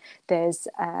ego, and there's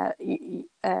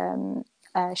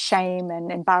shame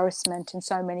and embarrassment, and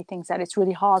so many things that it's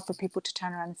really hard for people to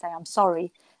turn around and say, I'm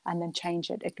sorry, and then change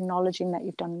it. Acknowledging that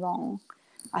you've done wrong,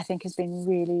 I think is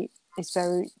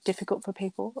very difficult for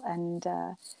people. And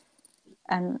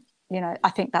you know, I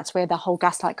think that's where the whole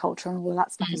gaslight culture and all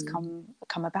that stuff has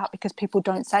come about, because people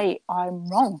don't say I'm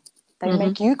wrong. They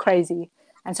make you crazy.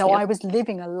 And so I was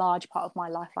living a large part of my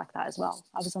life like that as well.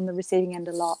 I was on the receiving end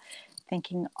a lot,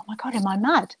 thinking, oh my God, am I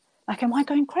mad? Like, am I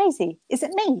going crazy? Is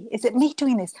it me? Is it me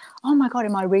doing this? Oh my God,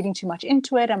 am I reading too much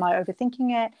into it? Am I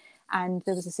overthinking it? And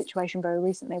there was a situation very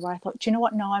recently where I thought, do you know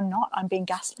what? No, I'm not. I'm being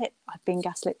gaslit. I've been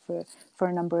gaslit for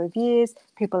a number of years.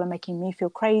 People are making me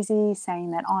feel crazy,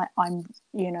 saying that I'm,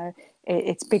 you know,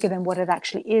 it's bigger than what it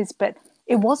actually is. But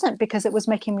it wasn't, because it was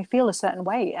making me feel a certain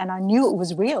way. And I knew it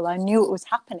was real. I knew it was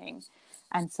happening.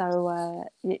 And so,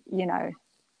 you know,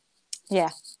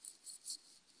 yeah,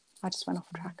 I just went off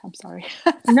track. I'm sorry.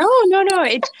 No.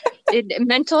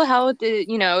 Mental health,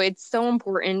 you know, it's so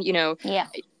important. You know, Yeah.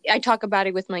 I talk about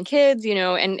it with my kids, you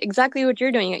know, and exactly what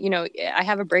you're doing. You know, I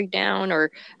have a breakdown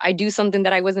or I do something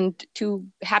that I wasn't too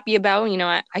happy about. You know,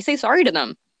 I say sorry to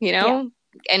them, you know,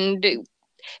 and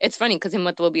it's funny because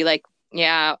Himmat will be like,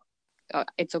 yeah,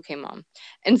 it's okay, Mom.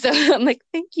 And so I'm like,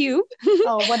 thank you.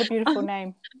 Oh, what a beautiful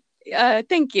name.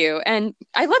 Thank you. And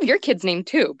I love your kid's name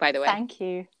too, by the way. Thank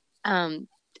you.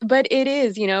 But it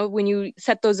is, you know, when you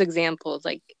set those examples,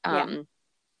 like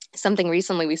something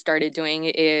recently we started doing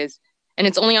is, and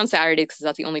it's only on Saturday because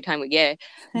that's the only time we get,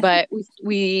 but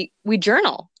we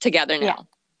journal together now. Yeah.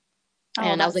 Oh,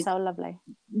 and I was like, so lovely.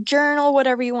 Journal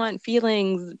whatever you want,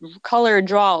 feelings, color,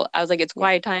 draw. I was like, it's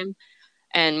quiet time,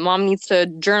 and Mom needs to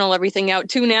journal everything out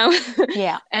too now.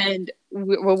 Yeah. And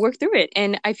we'll work through it.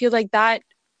 And I feel like that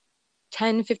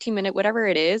 10-15 minute, whatever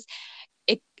it is,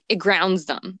 it grounds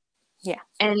them. Yeah.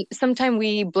 And sometimes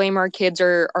we blame our kids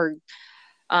or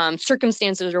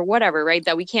circumstances or whatever, right?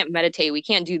 That we can't meditate, we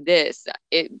can't do this.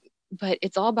 But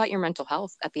it's all about your mental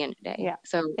health at the end of the day. Yeah.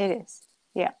 So it is.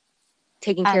 Yeah.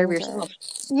 Taking care of yourself.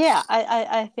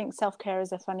 I think self-care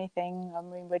is a funny thing. I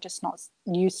mean, we're just not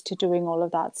used to doing all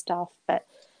of that stuff. But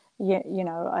you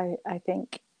know, I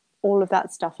think all of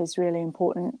that stuff is really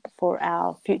important for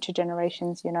our future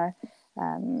generations, you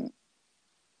know.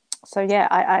 So yeah,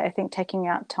 I think taking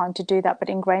out time to do that, but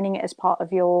ingraining it as part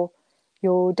of your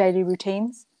daily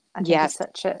routines, I think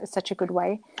is such a good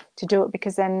way to do it,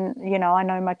 because then, you know, I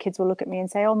know my kids will look at me and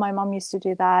say, oh, my mum used to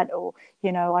do that, or,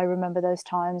 you know, I remember those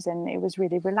times and it was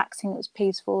really relaxing, it was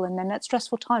peaceful. And then at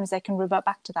stressful times they can revert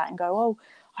back to that and go, oh,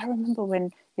 I remember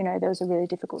when, you know, there was a really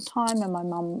difficult time and my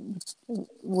mum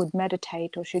would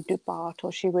meditate, or she'd do Bart,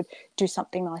 or she would do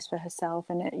something nice for herself.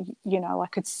 And it, you know, I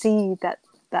could see that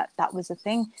was a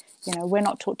thing. You know, we're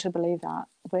not taught to believe that.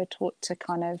 We're taught to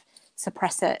kind of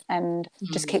suppress it and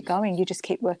just keep going. You just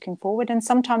keep working forward. And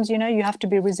sometimes, you know, you have to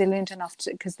be resilient enough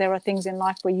to, because there are things in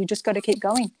life where you just got to keep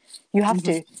going. You have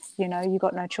to, you know, you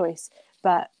got no choice.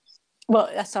 But, well,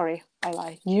 sorry, I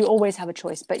lie. You always have a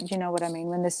choice, but you know what I mean?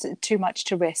 When there's too much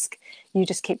to risk, you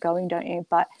just keep going, don't you?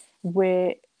 But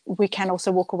we can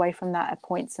also walk away from that at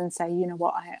points and say, you know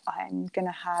what, I'm going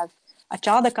to have a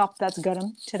chada cup that's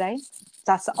garam today.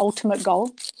 That's the ultimate goal.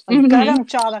 Garam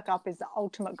chada cup is the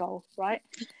ultimate goal, right?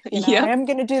 You know, I am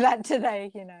going to do that today,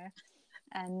 you know.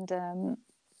 And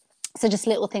so just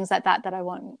little things like that I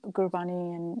want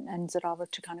Gurbani and Zoravar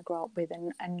to kind of grow up with,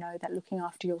 and know that looking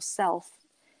after yourself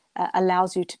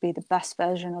allows you to be the best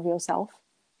version of yourself.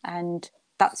 And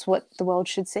that's what the world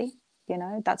should see, you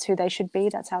know. That's who they should be.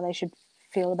 That's how they should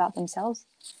feel about themselves.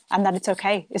 And that it's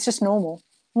okay. It's just normal.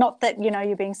 Not that, you know,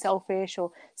 you're being selfish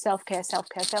or self-care,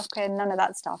 none of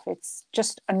that stuff. It's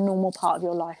just a normal part of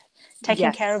your life.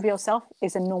 Taking care of yourself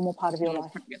is a normal part of your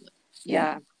life.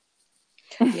 Yeah.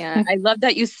 Yeah, I love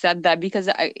that you said that because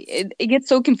it gets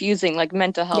so confusing, like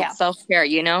mental health, Yeah. self-care,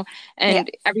 Yeah.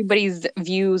 and everybody's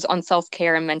views on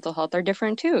self-care and mental health are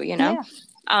different too. Yeah.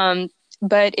 Um,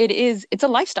 but it's a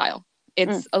lifestyle.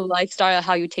 Mm. It's a lifestyle,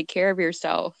 how you take care of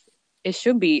yourself. It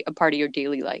should be a part of your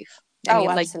daily life. I Oh, mean,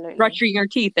 like absolutely. brushing your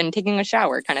teeth and taking a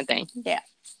shower kind of thing. Yeah,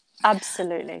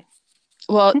 absolutely.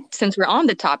 Well, since we're on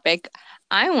the topic,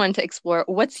 I want to explore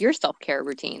what's your self-care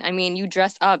routine. I mean, you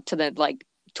dress up to the like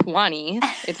 20,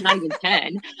 it's not even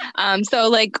 10. So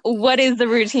like what is the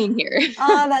routine here?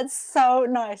 Oh, that's so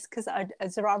nice because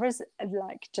Zaraba's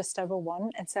like just over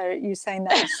 1, and so you saying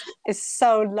that is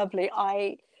so lovely.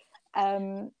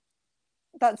 Um,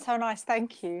 that's so nice.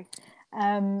 Thank you.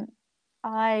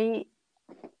 I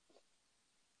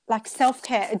like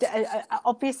self-care.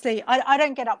 Obviously, I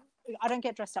don't get up. I don't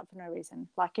get dressed up for no reason.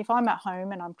 Like if I'm at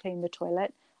home and I'm cleaning the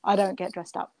toilet, I don't get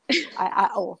dressed up.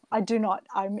 At all. I do not.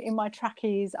 I'm in my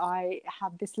trackies. I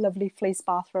have this lovely fleece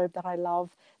bathrobe that I love,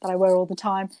 that I wear all the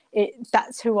time.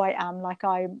 That's who I am. Like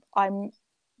I'm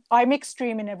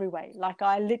extreme in every way. Like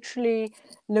I literally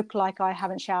look like I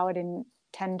haven't showered in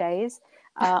 10 days.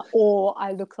 Or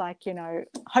I look like,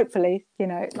 hopefully,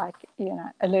 like,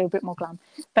 a little bit more glam.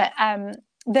 But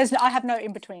I have no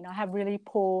in between. I have really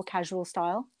poor casual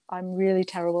style. I'm really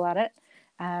terrible at it.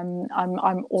 I'm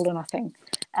all or nothing.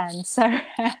 And so,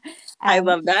 I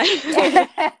love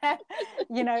that.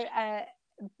 you know, uh,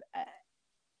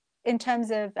 in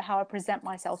terms of how I present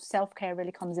myself, self-care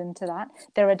really comes into that.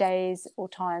 There are days or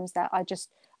times that I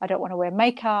don't want to wear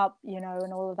makeup, and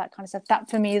all of that kind of stuff. That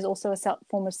for me is also a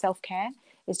form of self-care.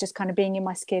 It's just kind of being in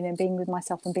my skin and being with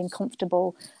myself and being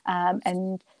comfortable.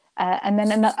 And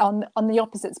then on the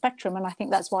opposite spectrum, and I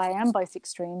think that's why I am both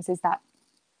extremes, is that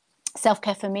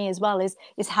self-care for me as well is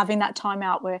having that time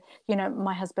out where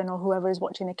my husband or whoever is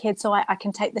watching the kids, so I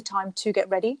can take the time to get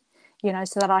ready,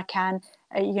 so that I can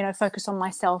focus on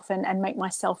myself and make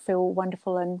myself feel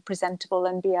wonderful and presentable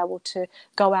and be able to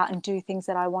go out and do things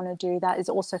that I want to do. That is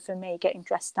also for me. Getting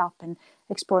dressed up and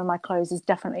exploring my clothes is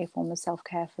definitely a form of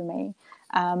self-care for me.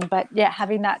 But yeah,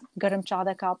 having that garam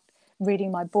chai cup, reading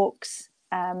my books,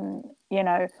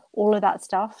 all of that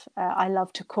stuff. I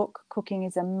love to cook. Cooking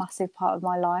is a massive part of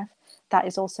my life. That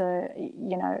is also,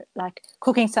 like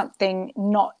cooking something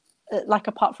not like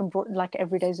apart from like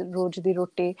every day's roti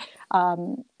roti.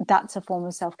 That's a form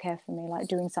of self-care for me, like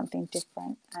doing something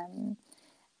different.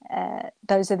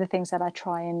 Those are the things that I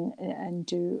try and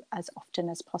do as often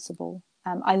as possible.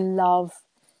 I love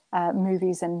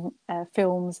movies and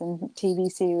films and TV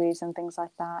series and things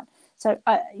like that. So,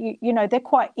 they're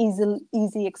quite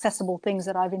easy, accessible things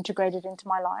that I've integrated into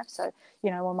my life. So,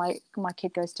 when my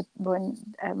kid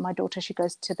when my daughter, she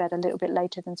goes to bed a little bit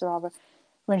later than Zarava.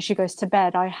 When she goes to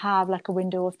bed, I have like a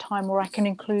window of time where I can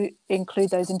include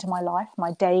those into my life.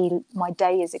 My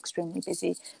day is extremely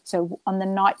busy. So on the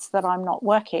nights that I'm not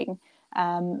working,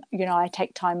 I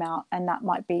take time out, and that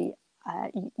might be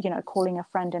calling a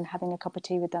friend and having a cup of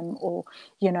tea with them, or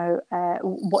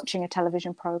watching a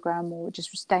television program, or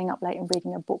just staying up late and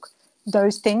reading a book.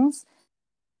 Those things,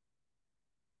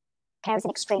 care is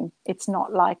an extreme. It's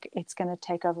not like it's going to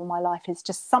take over my life. It's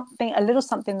just a little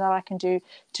something that I can do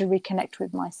to reconnect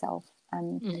with myself.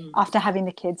 And after having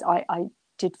the kids, I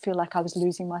did feel like I was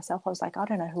losing myself. I was like, I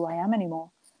don't know who I am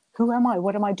anymore. Who am I?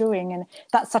 What am I doing? And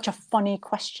that's such a funny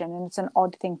question, and it's an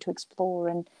odd thing to explore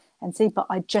and see. But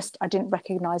I didn't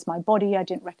recognize my body. I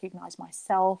didn't recognize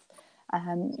myself.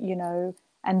 And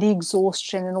the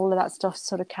exhaustion and all of that stuff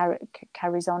sort of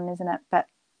carries on, isn't it? But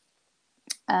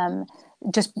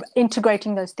just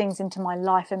integrating those things into my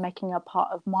life and making a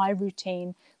part of my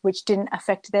routine, which didn't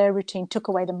affect their routine, took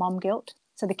away the mum guilt.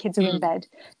 So the kids are in bed,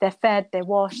 they're fed, they're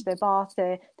washed, they're bathed,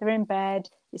 they're in bed,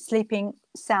 they're sleeping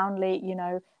soundly,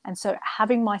 and so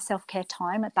having my self-care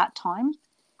time at that time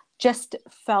just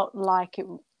felt like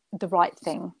the right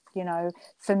thing,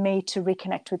 for me to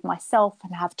reconnect with myself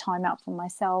and have time out for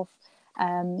myself.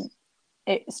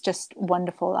 It's just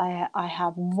wonderful. I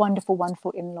have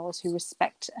wonderful in-laws who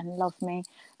respect and love me,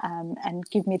 and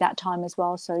give me that time as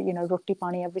well. So, roti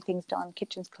pani, everything's done,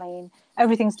 kitchen's clean,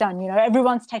 everything's done,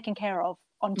 everyone's taken care of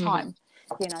on time,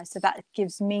 so that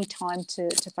gives me time to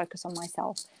focus on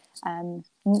myself,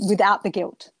 without the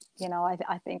guilt.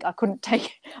 I think I couldn't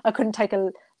take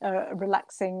a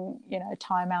relaxing,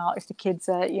 time out if the kids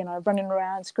are, running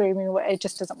around screaming. It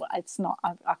just doesn't. It's not.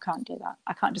 I can't do that.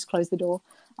 I can't just close the door.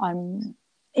 I'm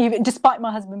even despite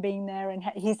my husband being there, and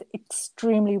he's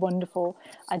extremely wonderful.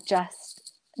 I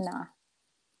just nah.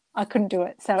 I couldn't do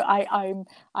it. So I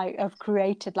have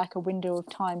created like a window of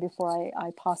time before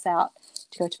I pass out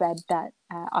to go to bed that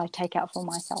I take out for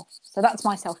myself. So that's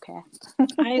my self-care.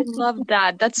 I love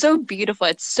that. That's so beautiful.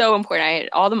 It's so important.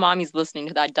 All the mommies listening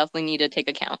to that definitely need to take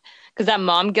account because that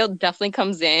mom guilt definitely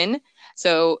comes in.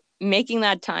 So making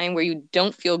that time where you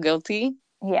don't feel guilty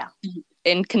Yeah.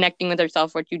 and connecting with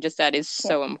yourself, what you just said, is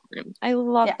so important. I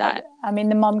love that. I mean,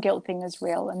 the mom guilt thing is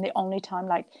real, and the only time,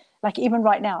 like even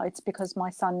right now, it's because my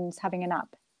son's having a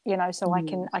nap. So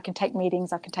I can take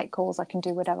meetings, I can take calls, I can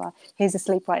do whatever. He's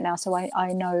asleep right now, so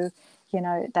I know,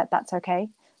 that's okay.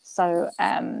 So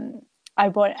I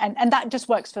want, and that just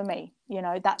works for me.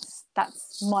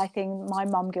 That's my thing. My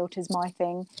mom guilt is my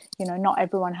thing. Not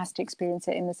everyone has to experience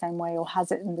it in the same way or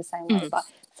has it in the same way, but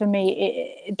for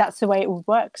me, that's the way it would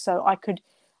work. So I could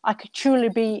truly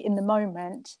be in the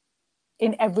moment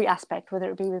in every aspect,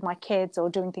 whether it be with my kids or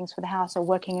doing things for the house or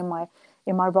working in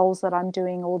my roles that I'm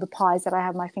doing, or the pies that I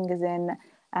have my fingers in,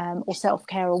 or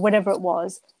self-care or whatever it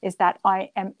was, is that I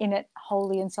am in it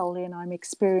wholly and solely, and I'm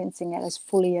experiencing it as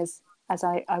fully as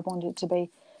I want it to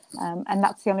be. And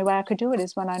that's the only way I could do it,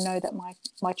 is when I know that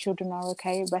my children are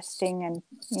okay, resting and,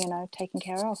 taken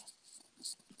care of.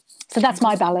 So that's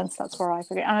my balance. That's where I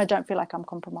figure. And I don't feel like I'm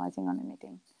compromising on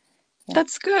anything. Yeah.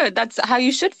 That's good. That's how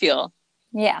you should feel.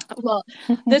 Yeah. Well,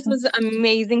 this was an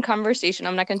amazing conversation.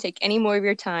 I'm not going to take any more of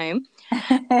your time.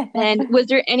 And was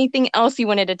there anything else you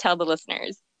wanted to tell the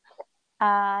listeners?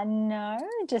 No,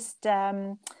 just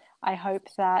I hope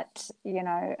that,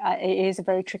 it is a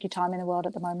very tricky time in the world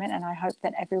at the moment, and I hope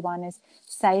that everyone is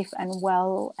safe and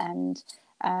well, and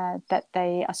that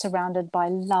they are surrounded by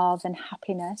love and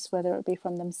happiness, whether it be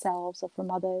from themselves or from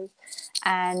others.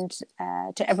 And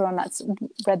to everyone that's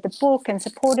read the book and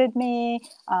supported me,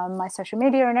 my social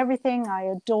media and everything, I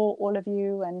adore all of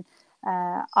you, and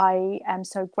I am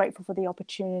so grateful for the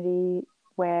opportunity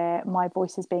where my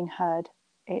voice is being heard.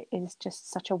 It is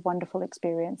just such a wonderful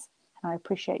experience, and I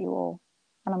appreciate you all.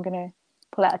 And I'm going to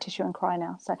pull out a tissue and cry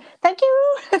now. So thank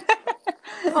you.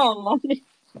 Oh,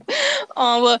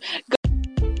 well.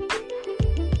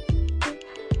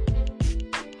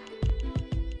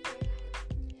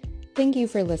 Thank you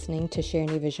for listening to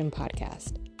Shareni Vision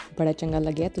podcast. Bada changa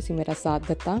lagya tusi mera saath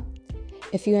ditta.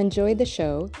 If you enjoyed the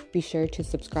show, be sure to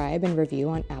subscribe and review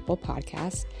on Apple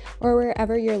Podcasts or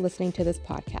wherever you're listening to this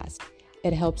podcast.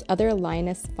 It helps other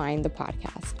Lionists find the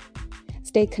podcast.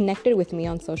 Stay connected with me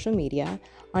on social media,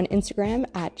 on Instagram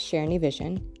at Shareni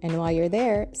Vision, and while you're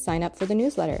there, sign up for the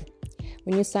newsletter.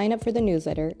 When you sign up for the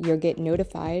newsletter, you'll get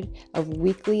notified of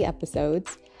weekly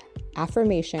episodes,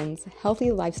 affirmations,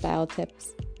 healthy lifestyle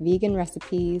tips, vegan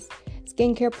recipes,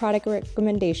 skincare product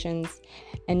recommendations,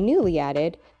 and newly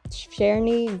added,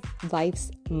 Shareni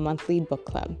Life's monthly book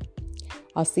club.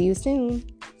 I'll see you soon.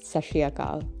 Sat Shri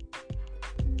Akal.